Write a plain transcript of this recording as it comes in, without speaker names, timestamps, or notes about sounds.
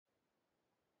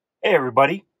Hey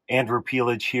everybody, Andrew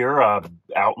Peelage here, out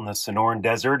in the Sonoran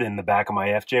Desert in the back of my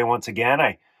FJ once again.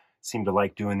 I seem to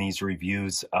like doing these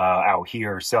reviews out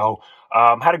here.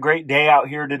 Had a great day out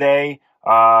here today.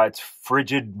 It's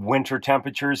frigid winter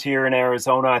temperatures here in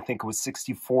Arizona. I think it was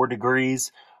 64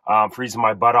 degrees, freezing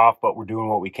my butt off, but we're doing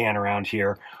what we can around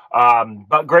here.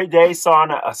 But great day. Saw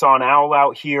an owl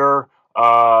out here.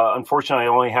 Unfortunately, I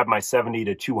only had my 70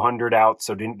 to 200 out,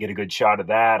 so didn't get a good shot of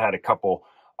that. Had a couple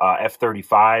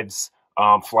F-35s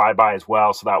fly by as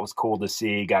well, so that was cool to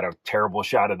see. Got a terrible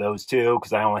shot of those too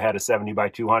because I only had a 70 by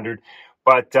 200.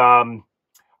 But I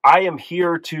am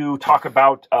here to talk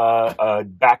about a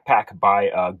backpack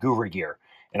by GuraGear,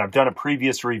 and I've done a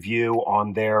previous review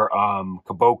on their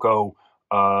Kaboko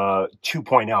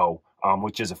 2.0.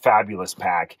 Which is a fabulous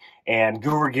pack. And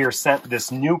GuraGear sent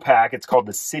this new pack. It's called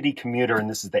the City Commuter, and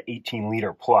this is the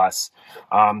 18-liter plus.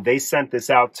 They sent this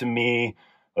out to me,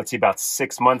 let's see, about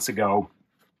 6 months ago.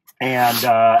 And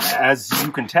as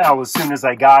you can tell, as soon as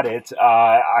I got it,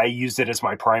 I used it as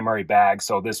my primary bag.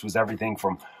 So this was everything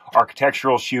from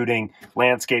architectural shooting,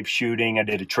 landscape shooting. I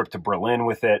did a trip to Berlin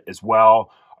with it as well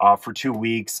for 2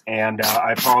 weeks. And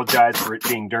I apologize for it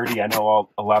being dirty. I know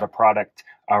a lot of product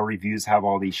reviews have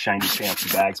all these shiny fancy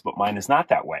bags, but mine is not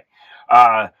that way.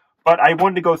 But I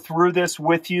wanted to go through this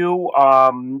with you.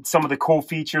 Some of the cool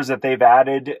features that they've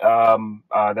added,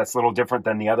 that's a little different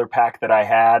than the other pack that I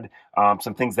had.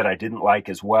 Some things that I didn't like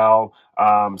as well.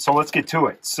 So let's get to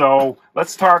it. So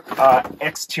let's talk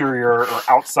exterior or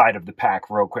outside of the pack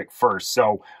real quick first.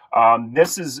 So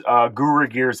this is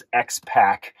GuraGear's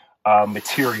X-PAC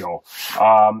material.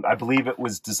 I believe it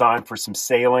was designed for some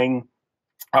sailing.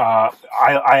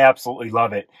 I absolutely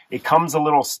love it. It comes a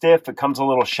little stiff. It comes a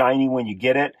little shiny when you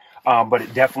get it, but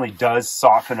it definitely does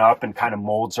soften up and kind of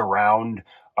molds around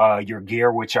your gear,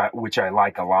 which I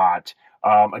like a lot.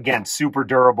 Again, super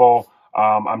durable.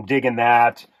 I'm digging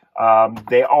that.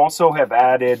 They also have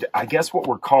added, I guess, what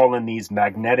we're calling these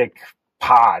magnetic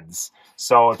pods.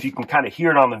 So if you can kind of hear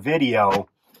it on the video,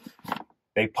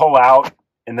 they pull out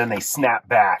and then they snap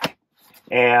back.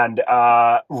 And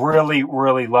really,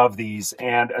 really love these.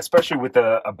 And especially with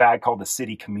a bag called the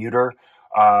City Commuter,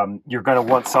 you're going to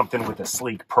want something with a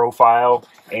sleek profile.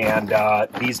 And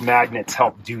these magnets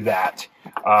help do that.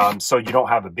 So you don't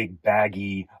have a big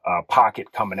baggy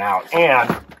pocket coming out.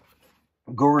 And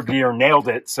GuraGear nailed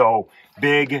it. So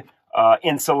big,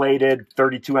 insulated,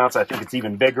 32 ounce. I think it's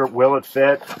even bigger. Will it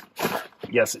fit?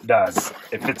 Yes, it does.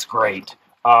 It fits great.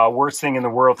 Worst thing in the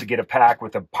world to get a pack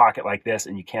with a pocket like this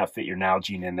and you can't fit your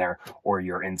Nalgene in there or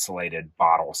your insulated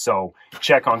bottle. So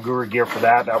check on GuraGear for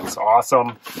that. That was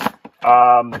awesome.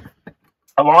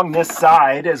 Along this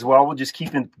side as well, we'll just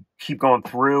keep going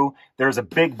through. There's a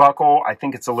big buckle. I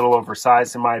think it's a little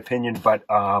oversized in my opinion, but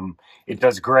it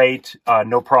does great.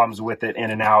 No problems with it, in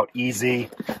and out,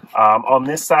 easy. On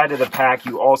this side of the pack,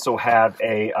 you also have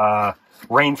a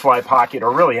rainfly pocket,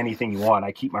 or really anything you want.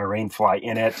 I keep my rainfly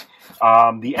in it.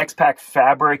 The X-PAC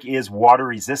fabric is water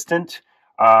resistant.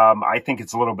 I think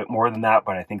it's a little bit more than that,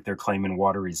 but I think they're claiming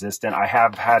water resistant. I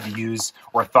have had to use,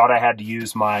 or thought I had to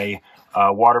use, my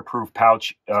waterproof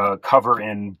pouch cover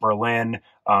in Berlin.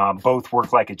 Both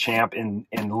work like a champ. In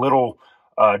little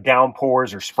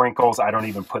downpours or sprinkles, I don't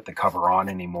even put the cover on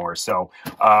anymore. So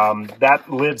that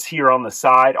lives here on the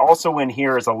side. Also in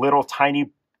here is a little tiny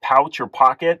pouch or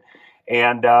pocket.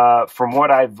 And from what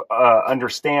I've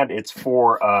understand, it's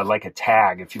for like a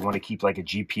tag, if you want to keep like a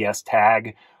GPS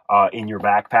tag in your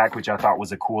backpack, which I thought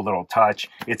was a cool little touch.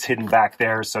 It's hidden back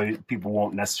there, so people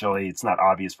won't necessarily, it's not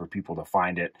obvious for people to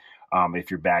find it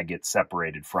if your bag gets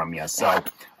separated from you. So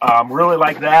really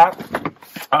like that.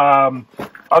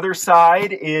 Other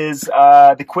side is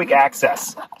the quick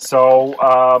access.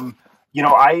 So, you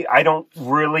know, I don't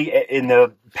really, in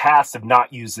the past, have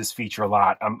not used this feature a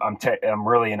lot. I'm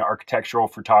really an architectural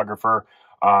photographer.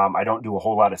 I don't do a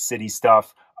whole lot of city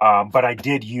stuff, but I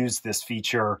did use this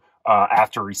feature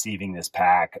after receiving this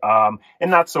pack.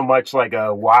 And not so much like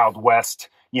a Wild West,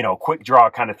 you know, quick draw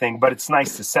kind of thing, but it's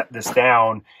nice to set this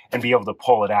down and be able to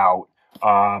pull it out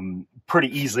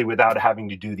pretty easily without having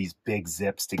to do these big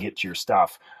zips to get to your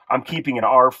stuff. I'm keeping an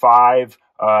R5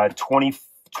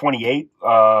 28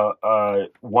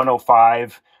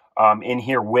 105 in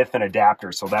here with an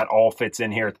adapter, so that all fits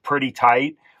in here. It's pretty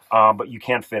tight, but you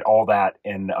can fit all that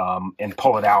and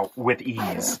pull it out with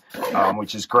ease,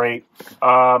 which is great.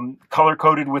 Color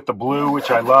coded with the blue,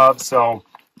 which I love. So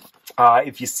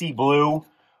if you see blue,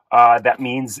 that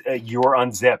means you're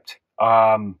unzipped.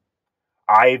 I've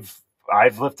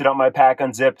lifted up my pack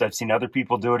unzipped. I've seen other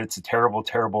people do it. It's a terrible,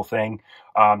 terrible thing.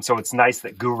 So it's nice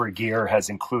that GuraGear has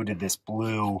included this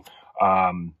blue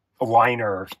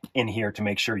liner in here to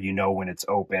make sure you know when it's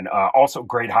open. Also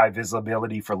great high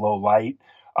visibility for low light.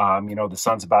 You know, the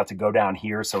sun's about to go down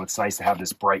here, so it's nice to have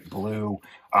this bright blue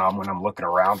when I'm looking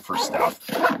around for stuff.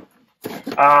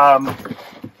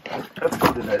 Let's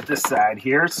go to this side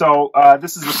here. So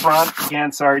this is the front.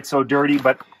 Again, sorry it's so dirty,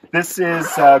 but this is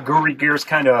GuraGear's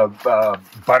kind of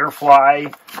butterfly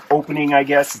opening, I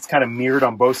guess. It's kind of mirrored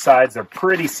on both sides. They're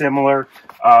pretty similar,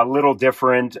 a little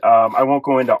different. I won't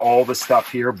go into all the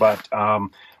stuff here, but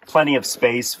plenty of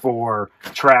space for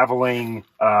traveling.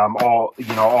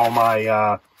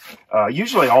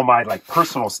 Usually all my like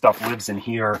personal stuff lives in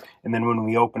here. And then when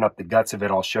we open up the guts of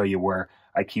it, I'll show you where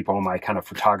I keep all my kind of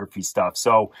photography stuff.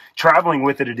 So traveling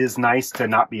with it, it is nice to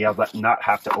not be able to not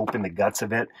have to open the guts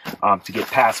of it to get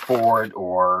passport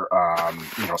or,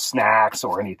 you know, snacks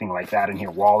or anything like that in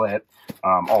here, wallet,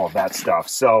 all of that stuff.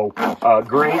 So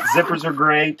great. Zippers are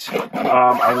great.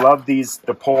 I love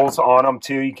the pulls on them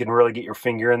too. You can really get your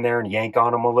finger in there and yank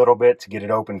on them a little bit to get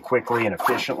it open quickly and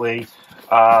efficiently.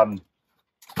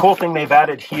 Cool thing they've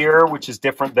added here, which is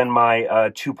different than my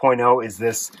 2.0, is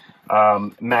this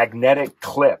magnetic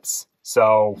clips.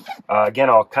 So again,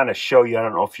 I'll kind of show you. I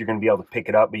don't know if you're going to be able to pick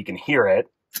it up, but you can hear it.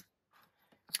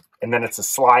 And then it's a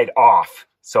slide off.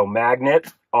 So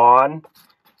magnet on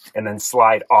and then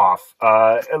slide off.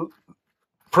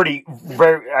 Actually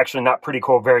not pretty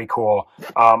cool, very cool.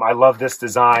 I love this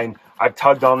design. I've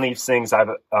tugged on these things. I've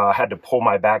had to pull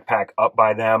my backpack up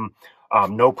by them.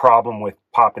 No problem with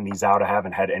popping these out. I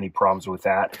haven't had any problems with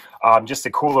that. Just a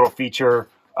cool little feature.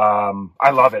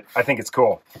 I love it. I think it's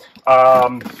cool.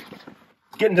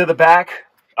 Getting to the back,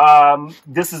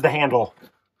 this is the handle,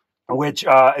 which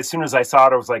as soon as I saw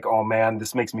it, I was like, oh man,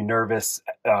 this makes me nervous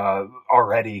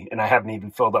already, and I haven't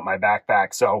even filled up my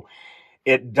backpack. So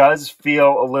it does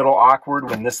feel a little awkward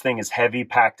when this thing is heavy,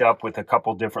 packed up with a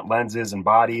couple different lenses and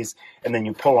bodies, and then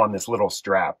you pull on this little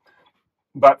strap.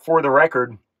 But for the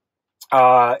record,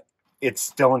 it's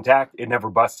still intact. It never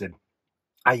busted.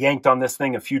 I yanked on this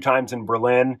thing a few times in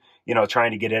Berlin, you know, trying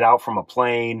to get it out from a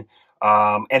plane,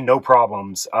 and no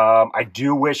problems. I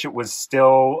do wish it was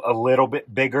still a little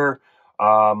bit bigger.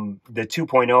 The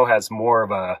 2.0 has more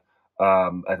of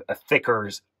a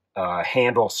thicker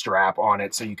handle strap on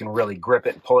it, so you can really grip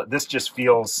it and pull it. This just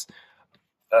feels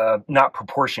not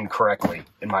proportioned correctly,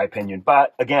 in my opinion.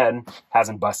 But again,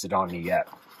 hasn't busted on me yet.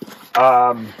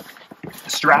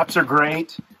 Straps are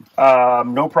great.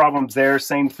 No problems there.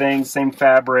 Same thing, same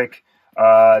fabric.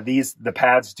 The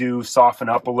pads do soften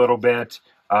up a little bit.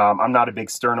 I'm not a big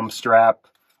sternum strap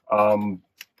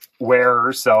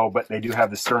wearer, but they do have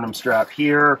the sternum strap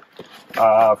here.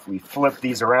 If we flip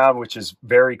these around, which is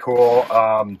very cool.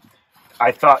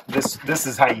 I thought this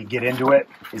is how you get into it,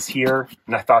 is here,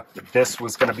 and I thought that this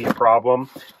was going to be a problem.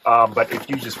 But if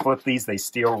you just flip these, they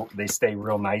stay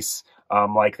real nice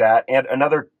like that. And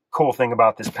another cool thing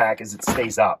about this pack is it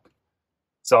stays up.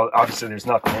 So obviously there's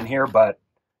nothing in here, but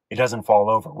it doesn't fall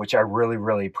over, which I really,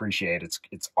 really appreciate.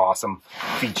 It's awesome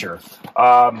feature.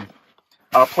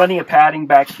 Plenty of padding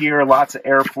back here, lots of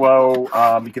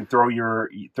airflow. You can throw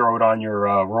it on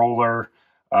your roller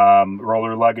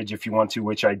luggage if you want to,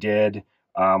 which I did.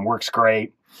 Works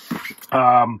great.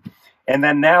 And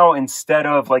then now, instead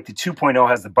of like the 2.0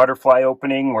 has the butterfly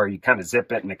opening where you kind of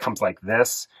zip it and it comes like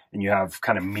this, and you have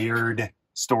kind of mirrored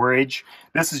storage.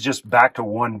 This is just back to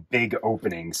one big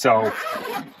opening. So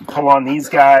pull on these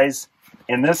guys,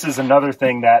 and this is another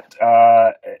thing that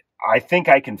I think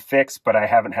I can fix, but I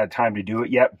haven't had time to do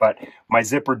it yet. But my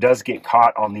zipper does get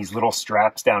caught on these little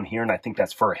straps down here, and I think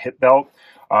that's for a hip belt.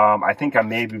 I think I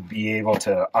may be able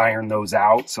to iron those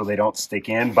out so they don't stick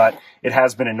in, but it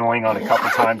has been annoying on a couple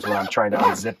times when I'm trying to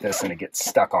unzip this and it gets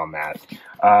stuck on that.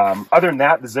 Other than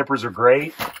that, the zippers are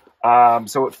great.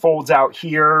 So it folds out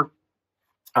here.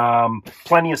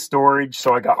 Plenty of storage.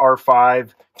 So I got R5,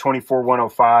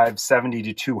 24-105, 70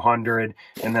 to 200,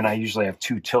 and then I usually have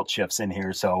two tilt shifts in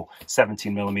here, so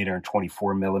 17 millimeter and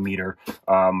 24 millimeter.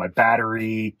 My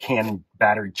battery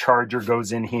charger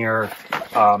goes in here,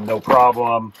 no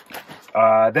problem.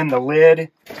 Then the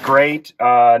lid, great.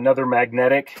 Another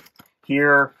magnetic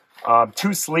here.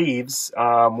 Two sleeves,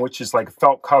 which is like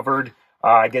felt covered.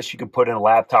 I guess you could put in a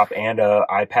laptop and an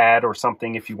iPad or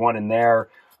something if you want in there.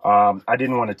 I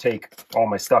didn't want to take all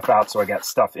my stuff out, so I got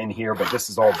stuff in here, but this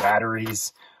is all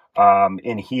batteries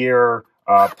in here.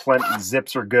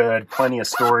 Zips are good, plenty of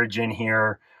storage in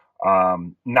here.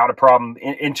 Not a problem.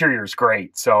 Interior is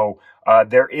great. So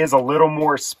there is a little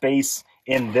more space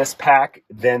in this pack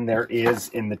than there is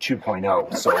in the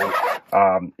 2.0.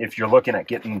 So if you're looking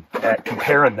at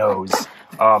comparing those,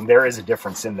 there is a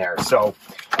difference in there. So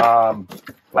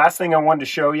last thing I wanted to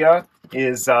show you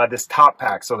is this top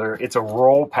pack. So it's a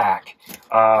roll pack,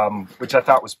 which I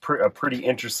thought was a pretty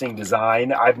interesting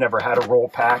design. I've never had a roll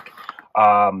pack.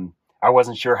 I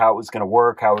wasn't sure how it was going to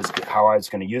work, how I was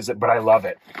going to use it, but I love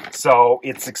it. So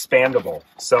it's expandable.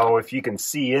 So if you can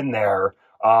see in there,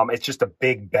 it's just a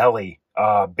big belly,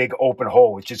 big open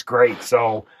hole, which is great.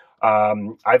 So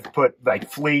I've put like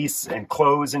fleece and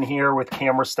clothes in here with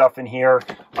camera stuff in here.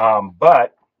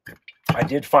 But I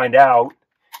did find out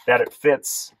that it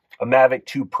fits a Mavic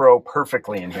 2 Pro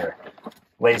perfectly in here.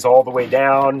 Lays all the way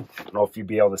down. I don't know if you'd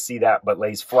be able to see that, but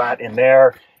lays flat in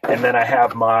there. And then I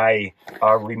have my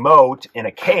remote in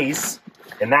a case,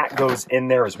 and that goes in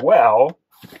there as well.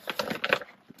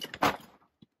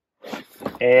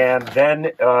 And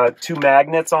then 2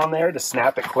 magnets on there to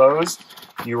snap it closed.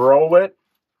 You roll it,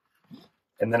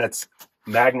 and then it's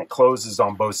magnet closes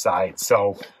on both sides.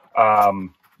 So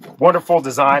wonderful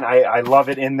design. I love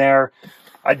it in there.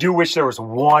 I do wish there was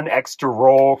one extra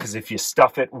roll, because if you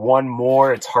stuff it one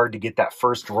more, it's hard to get that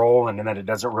first roll, and then it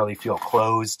doesn't really feel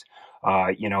closed.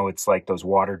 You know, it's like those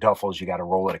water duffels. You got to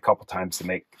roll it a couple times to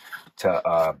make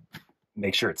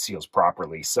sure it seals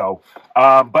properly. So,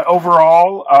 but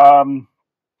overall,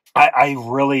 I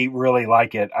really, really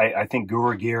like it. I think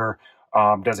GuraGear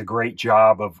does a great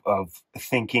job of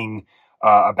thinking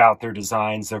about their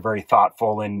designs. They're very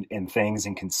thoughtful in things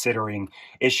and considering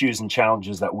issues and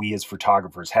challenges that we as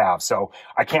photographers have. So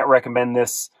I can't recommend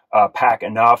this pack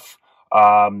enough.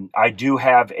 I do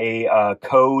have a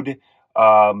code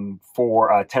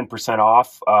for 10%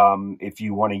 off. If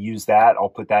you want to use that, I'll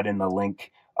put that in the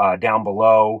link down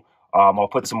below. I'll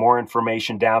put some more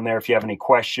information down there. If you have any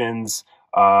questions,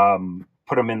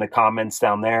 put them in the comments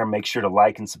down there. Make sure to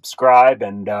like and subscribe.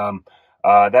 And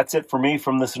that's it for me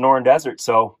from the Sonoran Desert.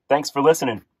 So thanks for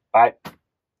listening. Bye.